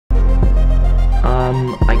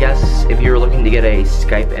I guess if you're looking to get a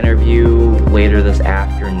Skype interview later this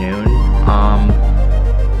afternoon,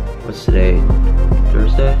 what's today?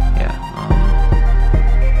 Thursday? Yeah.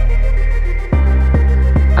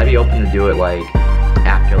 I'd be open to do it like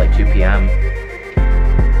after like 2 p.m.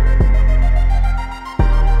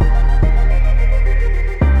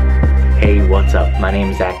 Hey, what's up? My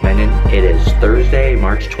name is Zach Menden. It is Thursday,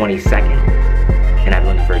 March 22nd, and I've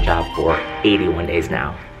been looking for a job for 81 days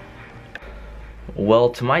now. Well,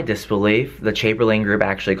 to my disbelief, the Chamberlain group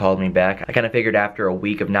actually called me back. I kind of figured after a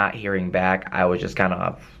week of not hearing back, I was just kind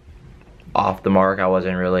of off the mark. I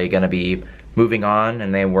wasn't really going to be moving on,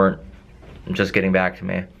 and they weren't just getting back to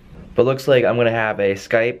me. But looks like I'm going to have a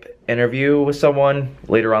Skype interview with someone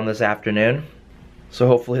later on this afternoon. So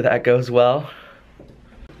hopefully that goes well.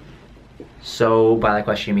 So by that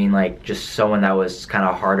question, you mean like just someone that was kind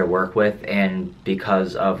of hard to work with, and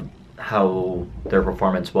because of how their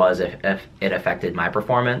performance was, if it affected my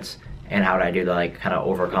performance, and how did I do to like kind of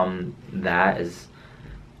overcome that? Is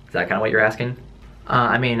that kind of what you're asking?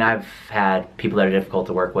 I mean, I've had people that are difficult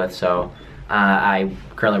to work with. So I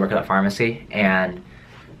currently work at a pharmacy, and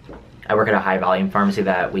I work at a high volume pharmacy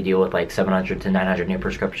that we deal with like 700 to 900 new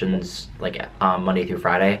prescriptions like Monday through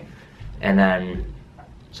Friday. And then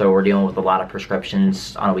so we're dealing with a lot of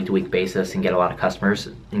prescriptions on a week-to-week basis and get a lot of customers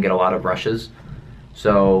and get a lot of rushes.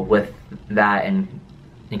 So with that and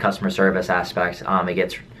in customer service aspect,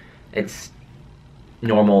 it's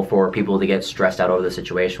normal for people to get stressed out over the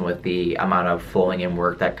situation with the amount of flowing in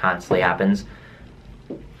work that constantly happens.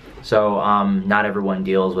 So not everyone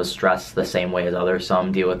deals with stress the same way as others.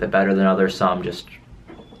 Some deal with it better than others. Some just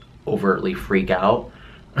overtly freak out,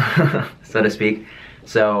 so to speak.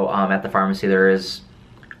 So at the pharmacy there is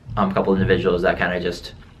a couple individuals that kind of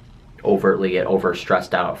just overtly get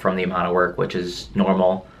stressed out from the amount of work, which is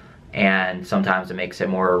normal, and sometimes it makes it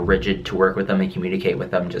more rigid to work with them and communicate with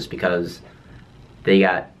them just because they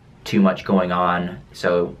got too much going on.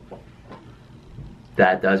 So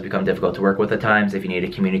that does become difficult to work with at times if you need to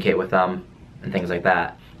communicate with them and things like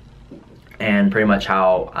that. And pretty much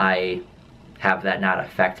how I have that not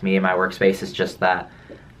affect me in my workspace is just that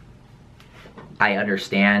I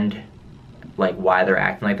understand like why they're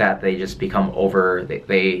acting like that. They just become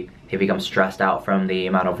they become stressed out from the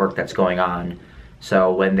amount of work that's going on.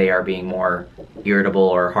 So when they are being more irritable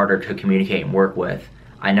or harder to communicate and work with,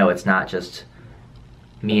 I know it's not just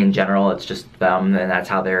me in general, it's just them, and that's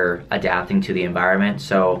how they're adapting to the environment.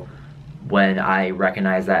 So when I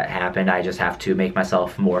recognize that happened, I just have to make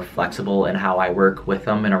myself more flexible in how I work with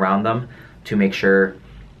them and around them to make sure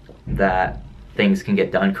that things can get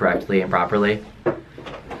done correctly and properly.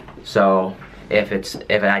 So if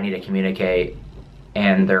I need to communicate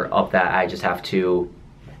and they're up that, I just have to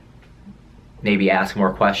maybe ask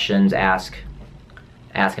more questions, ask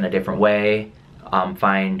in a different way,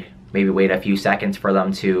 maybe wait a few seconds for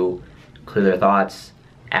them to clear their thoughts,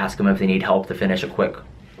 ask them if they need help to finish a quick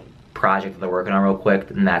project that they're working on real quick,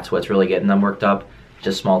 and that's what's really getting them worked up.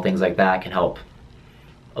 Just small things like that can help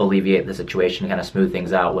alleviate the situation, kind of smooth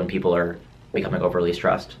things out when people are becoming overly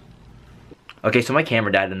stressed. Okay, so my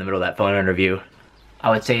camera died in the middle of that phone interview. I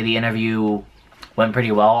would say the interview went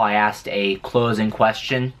pretty well. I asked a closing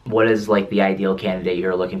question. What is like the ideal candidate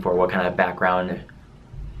you're looking for? What kind of background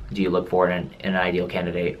do you look for in an ideal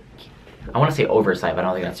candidate? I want to say oversight, but I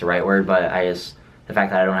don't think that's the right word, but the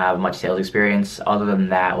fact that I don't have much sales experience, other than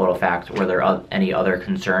that little fact, were there any other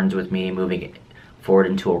concerns with me moving forward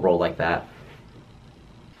into a role like that?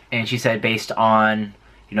 And she said based on,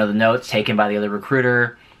 you know, the notes taken by the other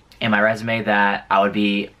recruiter and my resume that I would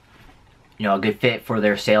be, you know, a good fit for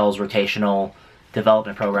their sales rotational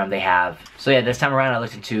development program they have. So yeah, this time around I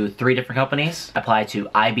looked into 3 different companies. I applied to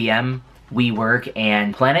IBM, WeWork,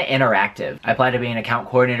 and Planet Interactive. I applied to be an account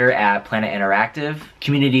coordinator at Planet Interactive,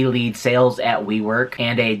 community lead sales at WeWork,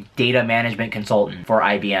 and a data management consultant for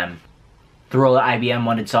IBM. The role at IBM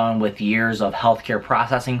wanted someone with years of healthcare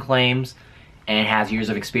processing claims and has years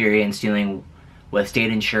of experience dealing with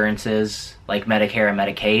state insurances like Medicare and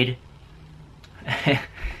Medicaid.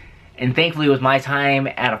 And thankfully with my time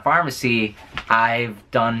at a pharmacy, I've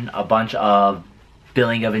done a bunch of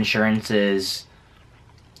billing of insurances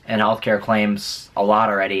and healthcare claims a lot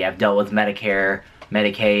already. I've dealt with Medicare,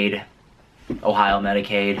 Medicaid, Ohio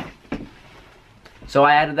Medicaid. So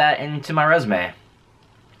I added that into my resume.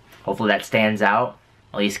 Hopefully that stands out,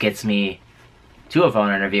 at least gets me to a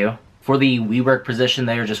phone interview. For the WeWork position,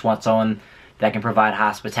 they just want someone that can provide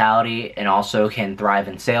hospitality and also can thrive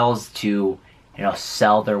in sales to, you know,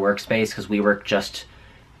 sell their workspace, because WeWork just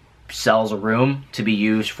sells a room to be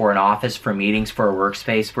used for an office, for meetings, for a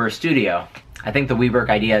workspace, for a studio. I think the WeWork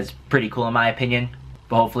idea is pretty cool in my opinion,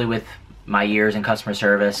 but hopefully with my years in customer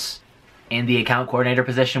service and the account coordinator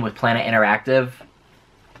position with Planet Interactive,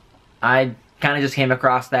 I kind of just came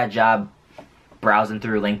across that job browsing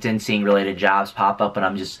through LinkedIn, seeing related jobs pop up, and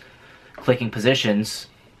I'm just clicking positions,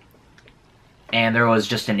 and there was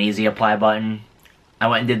just an easy apply button. I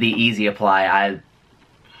went and did the easy apply.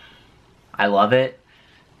 I love it.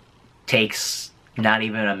 Takes not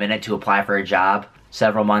even a minute to apply for a job.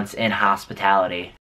 Several months in hospitality.